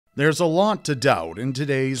There's a lot to doubt in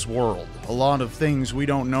today's world, a lot of things we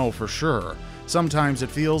don't know for sure. Sometimes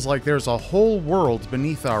it feels like there's a whole world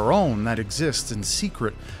beneath our own that exists in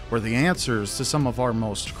secret, where the answers to some of our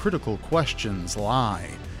most critical questions lie.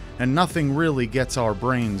 And nothing really gets our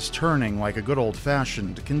brains turning like a good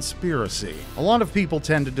old-fashioned conspiracy. A lot of people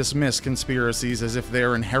tend to dismiss conspiracies as if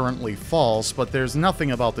they're inherently false, but there's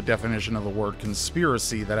nothing about the definition of the word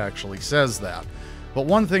conspiracy that actually says that. But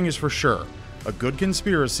one thing is for sure, a good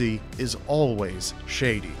conspiracy is always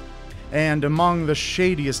shady. And among the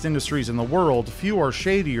shadiest industries in the world, few are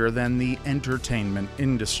shadier than the entertainment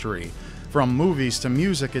industry. From movies to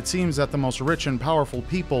music, it seems that the most rich and powerful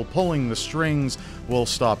people pulling the strings will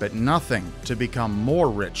stop at nothing to become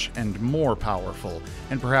more rich and more powerful,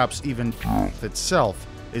 and perhaps even truth itself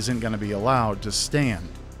isn't going to be allowed to stand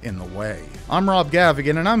in the way. I'm Rob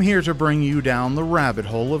Gavagan, and I'm here to bring you down the rabbit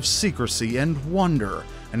hole of secrecy and wonder,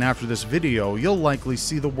 and after this video, you'll likely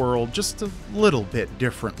see the world just a little bit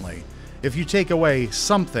differently. If you take away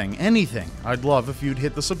something, anything, I'd love if you'd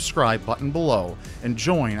hit the subscribe button below and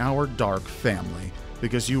join our dark family,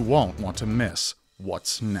 because you won't want to miss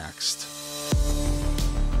what's next.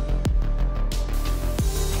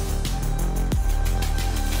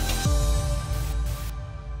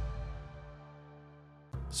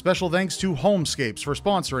 Special thanks to Homescapes for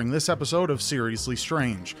sponsoring this episode of Seriously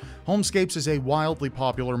Strange. Homescapes is a wildly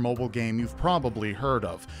popular mobile game you've probably heard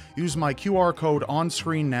of. Use my QR code on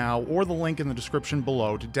screen now or the link in the description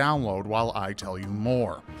below to download while I tell you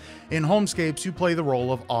more. In Homescapes, you play the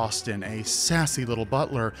role of Austin, a sassy little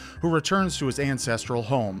butler who returns to his ancestral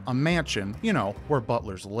home, a mansion, you know, where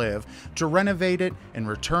butlers live, to renovate it and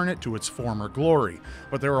return it to its former glory.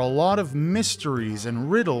 But there are a lot of mysteries and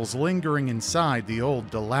riddles lingering inside the old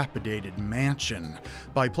dilapidated mansion.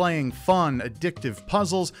 By playing fun, addictive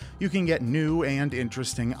puzzles, you can get new and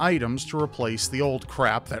interesting items to replace the old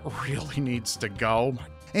crap that really needs to go.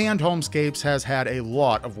 And Homescapes has had a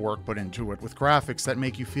lot of work put into it, with graphics that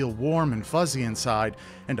make you feel warm and fuzzy inside,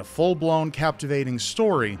 and a full-blown, captivating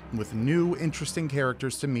story with new, interesting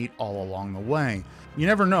characters to meet all along the way. You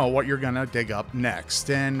never know what you're gonna dig up next,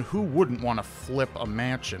 and who wouldn't want to flip a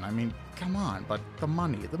mansion? I mean, come on, but the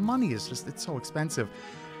money is just, it's so expensive.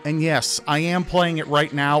 And yes, I am playing it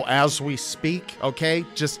right now as we speak, okay?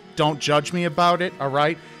 Just don't judge me about it,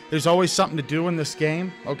 alright? There's always something to do in this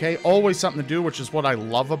game, okay? Always something to do, which is what I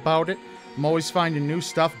love about it. I'm always finding new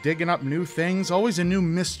stuff, digging up new things, always a new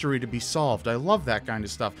mystery to be solved. I love that kind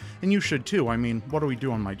of stuff, and you should too. I mean, what do we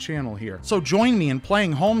do on my channel here? So join me in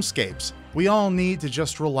playing Homescapes. We all need to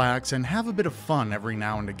just relax and have a bit of fun every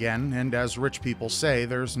now and again, and as rich people say,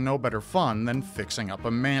 there's no better fun than fixing up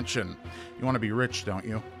a mansion. You want to be rich, don't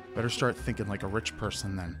you? Better start thinking like a rich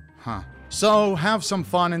person then, huh? So, have some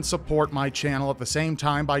fun and support my channel at the same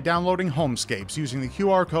time by downloading Homescapes using the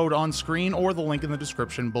QR code on screen or the link in the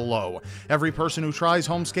description below. Every person who tries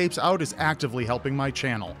Homescapes out is actively helping my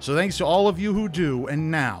channel. So thanks to all of you who do, and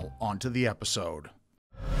now, on to the episode.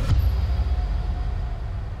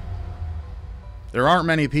 There aren't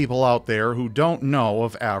many people out there who don't know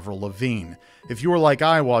of Avril Lavigne. If you were like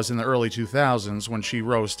I was in the early 2000s when she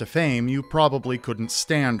rose to fame, you probably couldn't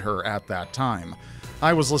stand her at that time.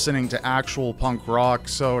 I was listening to actual punk rock,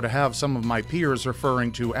 so to have some of my peers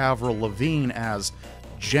referring to Avril Lavigne as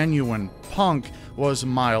genuine punk was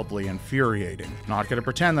mildly infuriating. Not gonna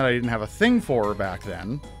pretend that I didn't have a thing for her back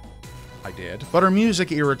then. I did. But her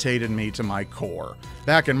music irritated me to my core.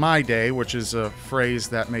 Back in my day, which is a phrase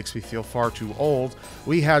that makes me feel far too old,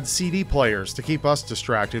 we had CD players to keep us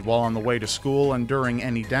distracted while on the way to school and during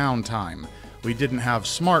any downtime. We didn't have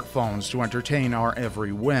smartphones to entertain our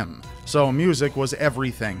every whim. So music was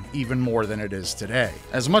everything, even more than it is today.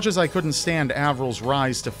 As much as I couldn't stand Avril's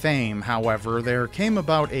rise to fame, however, there came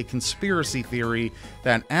about a conspiracy theory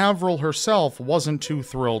that Avril herself wasn't too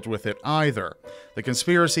thrilled with it either. The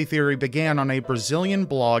conspiracy theory began on a Brazilian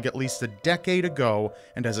blog at least a decade ago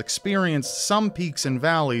and has experienced some peaks and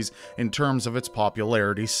valleys in terms of its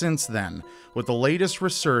popularity since then, with the latest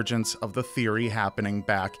resurgence of the theory happening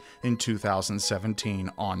back in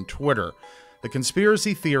 2017 on Twitter. The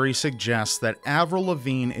conspiracy theory suggests that Avril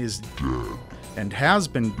Lavigne is dead, and has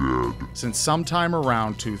been dead since sometime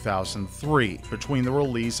around 2003, between the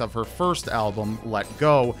release of her first album, Let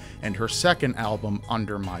Go, and her second album,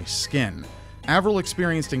 Under My Skin. Avril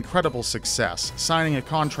experienced incredible success, signing a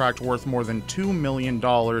contract worth more than $2 million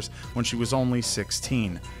when she was only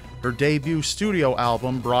 16. Her debut studio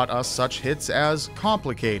album brought us such hits as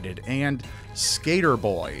Complicated and Skater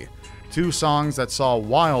Boy, two songs that saw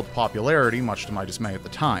wild popularity, much to my dismay at the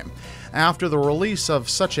time. After the release of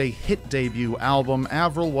such a hit debut album,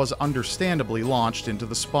 Avril was understandably launched into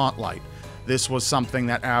the spotlight. This was something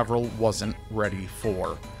that Avril wasn't ready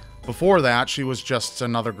for. Before that, she was just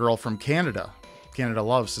another girl from Canada. Canada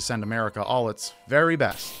loves to send America all its very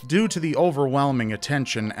best. Due to the overwhelming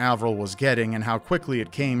attention Avril was getting and how quickly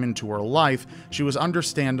it came into her life, she was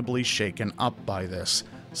understandably shaken up by this.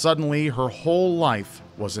 Suddenly, her whole life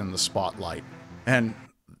was in the spotlight. And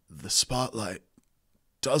the spotlight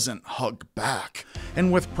doesn't hug back.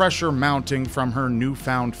 And with pressure mounting from her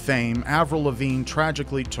newfound fame, Avril Lavigne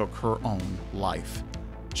tragically took her own life.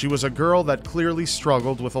 She was a girl that clearly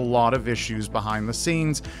struggled with a lot of issues behind the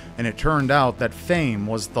scenes, and it turned out that fame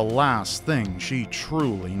was the last thing she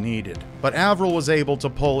truly needed. But Avril was able to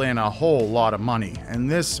pull in a whole lot of money, and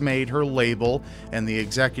this made her label and the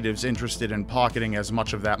executives interested in pocketing as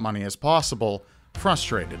much of that money as possible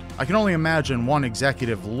frustrated. I can only imagine one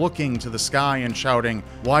executive looking to the sky and shouting,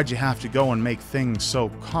 "Why'd you have to go and make things so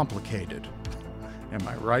complicated?" Am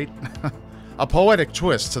I right? A poetic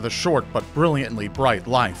twist to the short but brilliantly bright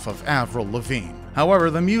life of Avril Lavigne.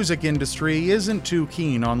 However, the music industry isn't too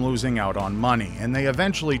keen on losing out on money, and they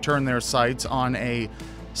eventually turn their sights on a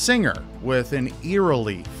singer with an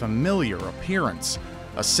eerily familiar appearance.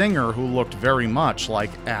 A singer who looked very much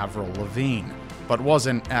like Avril Lavigne, but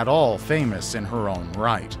wasn't at all famous in her own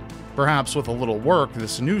right. Perhaps with a little work,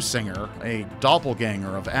 this new singer, a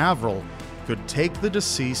doppelganger of Avril, could take the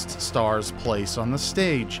deceased star's place on the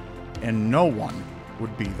stage, and no one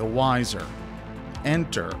would be the wiser.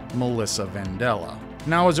 Enter Melissa Vandella.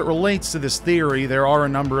 Now, as it relates to this theory, there are a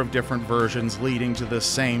number of different versions leading to the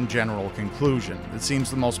same general conclusion. It seems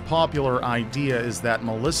the most popular idea is that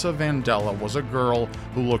Melissa Vandella was a girl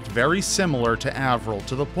who looked very similar to Avril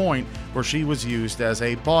to the point where she was used as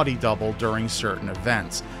a body double during certain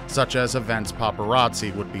events, such as events paparazzi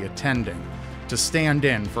would be attending, to stand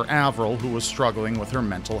in for Avril, who was struggling with her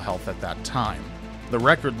mental health at that time. The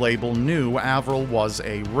record label knew Avril was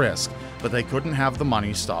a risk, but they couldn't have the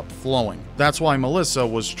money stop flowing. That's why Melissa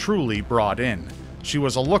was truly brought in. She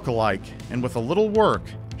was a look-alike, and with a little work,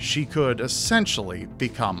 she could essentially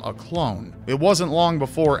become a clone. It wasn't long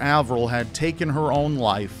before Avril had taken her own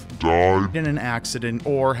life, died in an accident,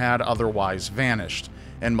 or had otherwise vanished,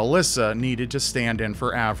 and Melissa needed to stand in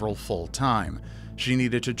for Avril full-time. She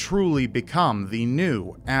needed to truly become the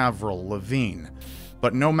new Avril Lavigne.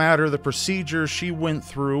 But no matter the procedures she went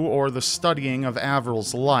through or the studying of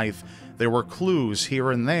Avril's life, there were clues here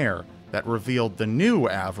and there that revealed the new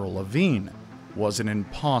Avril Lavigne was an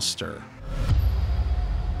imposter.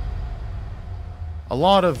 A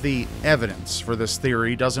lot of the evidence for this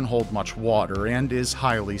theory doesn't hold much water and is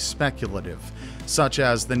highly speculative, such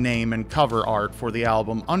as the name and cover art for the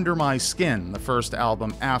album Under My Skin, the first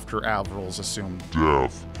album after Avril's assumed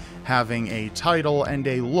death, having a title and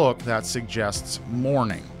a look that suggests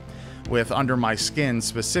mourning, with Under My Skin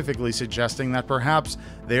specifically suggesting that perhaps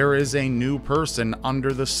there is a new person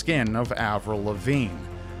under the skin of Avril Lavigne.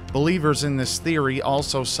 Believers in this theory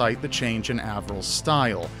also cite the change in Avril's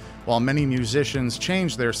style. While many musicians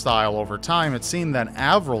changed their style over time, it seemed that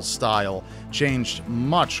Avril's style changed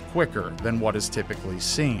much quicker than what is typically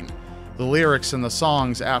seen. The lyrics in the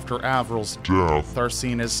songs after Avril's death are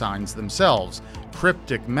seen as signs themselves,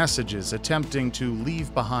 cryptic messages attempting to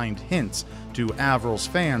leave behind hints to Avril's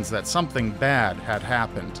fans that something bad had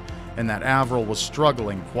happened, and that Avril was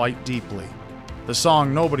struggling quite deeply. The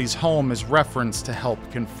song Nobody's Home is referenced to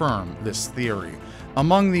help confirm this theory.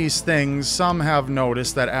 Among these things, some have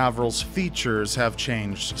noticed that Avril's features have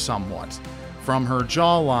changed somewhat. From her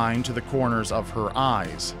jawline to the corners of her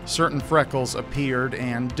eyes, certain freckles appeared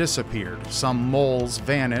and disappeared. Some moles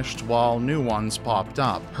vanished while new ones popped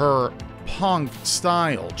up. Her punk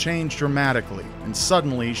style changed dramatically, and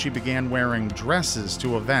suddenly she began wearing dresses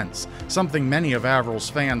to events, something many of Avril's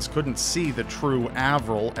fans couldn't see the true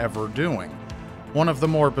Avril ever doing. One of the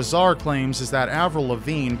more bizarre claims is that Avril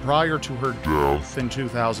Lavigne, prior to her death in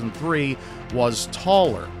 2003, was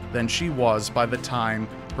taller than she was by the time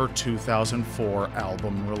her 2004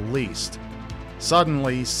 album released.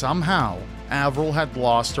 Suddenly, somehow, Avril had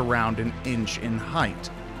lost around an inch in height.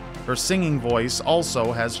 Her singing voice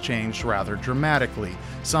also has changed rather dramatically,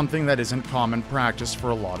 something that isn't common practice for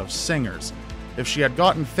a lot of singers. If she had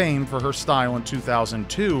gotten fame for her style in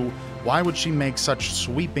 2002, why would she make such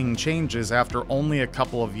sweeping changes after only a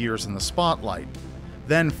couple of years in the spotlight?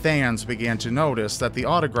 Then fans began to notice that the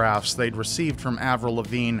autographs they'd received from Avril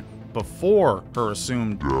Lavigne before her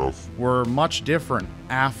assumed death were much different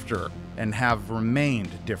after, and have remained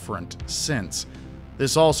different since.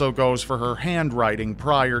 This also goes for her handwriting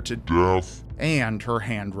prior to death and her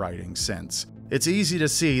handwriting since. It's easy to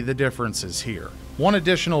see the differences here. One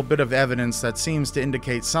additional bit of evidence that seems to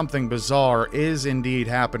indicate something bizarre is indeed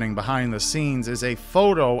happening behind the scenes is a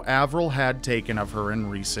photo Avril had taken of her in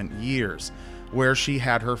recent years, where she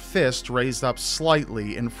had her fist raised up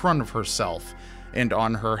slightly in front of herself, and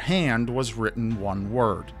on her hand was written one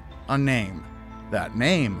word, a name. That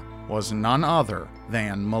name was none other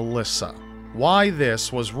than Melissa. Why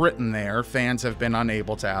this was written there, fans have been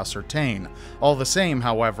unable to ascertain. All the same,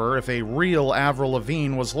 however, if a real Avril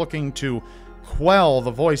Lavigne was looking to quell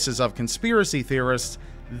the voices of conspiracy theorists,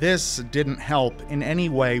 this didn't help in any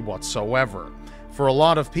way whatsoever. For a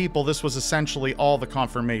lot of people, this was essentially all the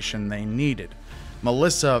confirmation they needed.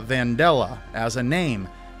 Melissa Vandella, as a name,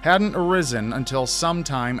 hadn't arisen until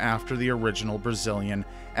sometime after the original Brazilian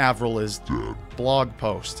Avril is Dead blog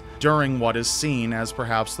post, during what is seen as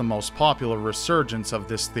perhaps the most popular resurgence of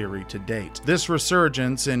this theory to date. This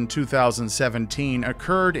resurgence in 2017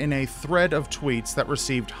 occurred in a thread of tweets that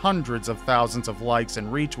received hundreds of thousands of likes and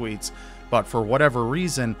retweets, but for whatever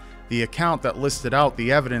reason, the account that listed out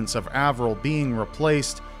the evidence of Avril being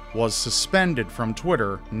replaced was suspended from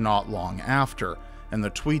Twitter not long after, and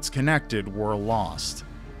the tweets connected were lost.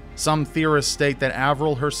 Some theorists state that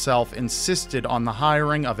Avril herself insisted on the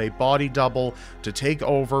hiring of a body double to take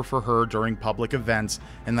over for her during public events,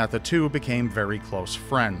 and that the two became very close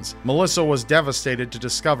friends. Melissa was devastated to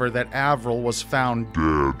discover that Avril was found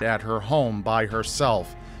dead at her home by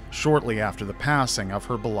herself, shortly after the passing of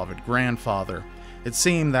her beloved grandfather. It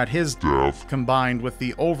seemed that his death, combined with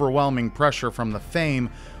the overwhelming pressure from the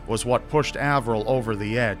fame, was what pushed Avril over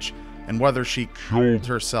the edge, and whether she killed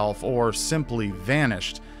herself or simply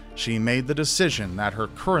vanished, she made the decision that her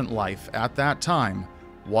current life at that time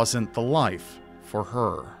wasn't the life for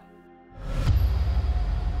her.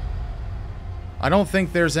 I don't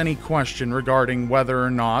think there's any question regarding whether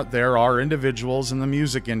or not there are individuals in the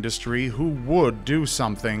music industry who would do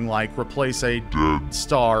something like replace a dead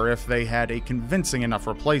star if they had a convincing enough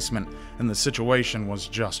replacement and the situation was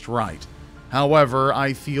just right. However,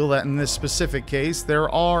 I feel that in this specific case, there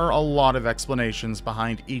are a lot of explanations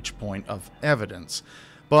behind each point of evidence.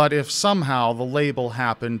 But if somehow the label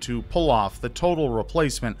happened to pull off the total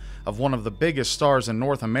replacement of one of the biggest stars in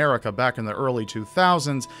North America back in the early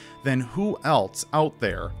 2000s, then who else out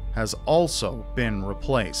there has also been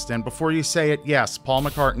replaced? And before you say it, yes, Paul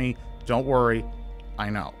McCartney, don't worry, I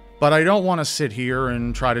know. But I don't want to sit here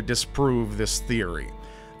and try to disprove this theory.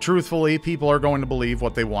 Truthfully, people are going to believe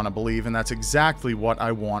what they want to believe, and that's exactly what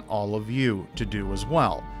I want all of you to do as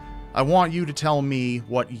well. I want you to tell me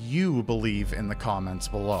what you believe in the comments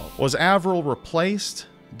below. Was Avril replaced?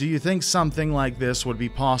 Do you think something like this would be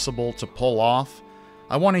possible to pull off?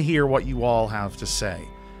 I want to hear what you all have to say.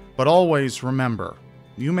 But always remember,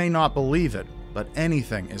 you may not believe it, but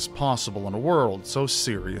anything is possible in a world so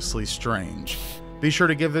seriously strange. Be sure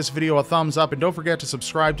to give this video a thumbs up and don't forget to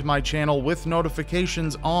subscribe to my channel with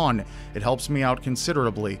notifications on. It helps me out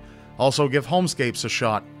considerably. Also, give Homescapes a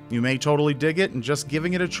shot. You may totally dig it, and just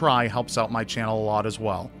giving it a try helps out my channel a lot as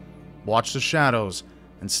well. Watch the shadows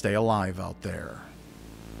and stay alive out there.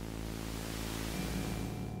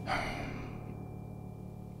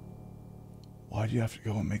 Why do you have to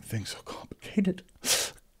go and make things so complicated?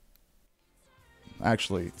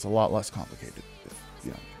 Actually, it's a lot less complicated.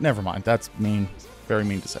 Yeah, never mind. That's mean. Very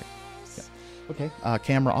mean to say. Yeah. Okay,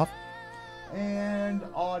 camera off. And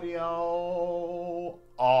audio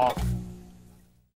off.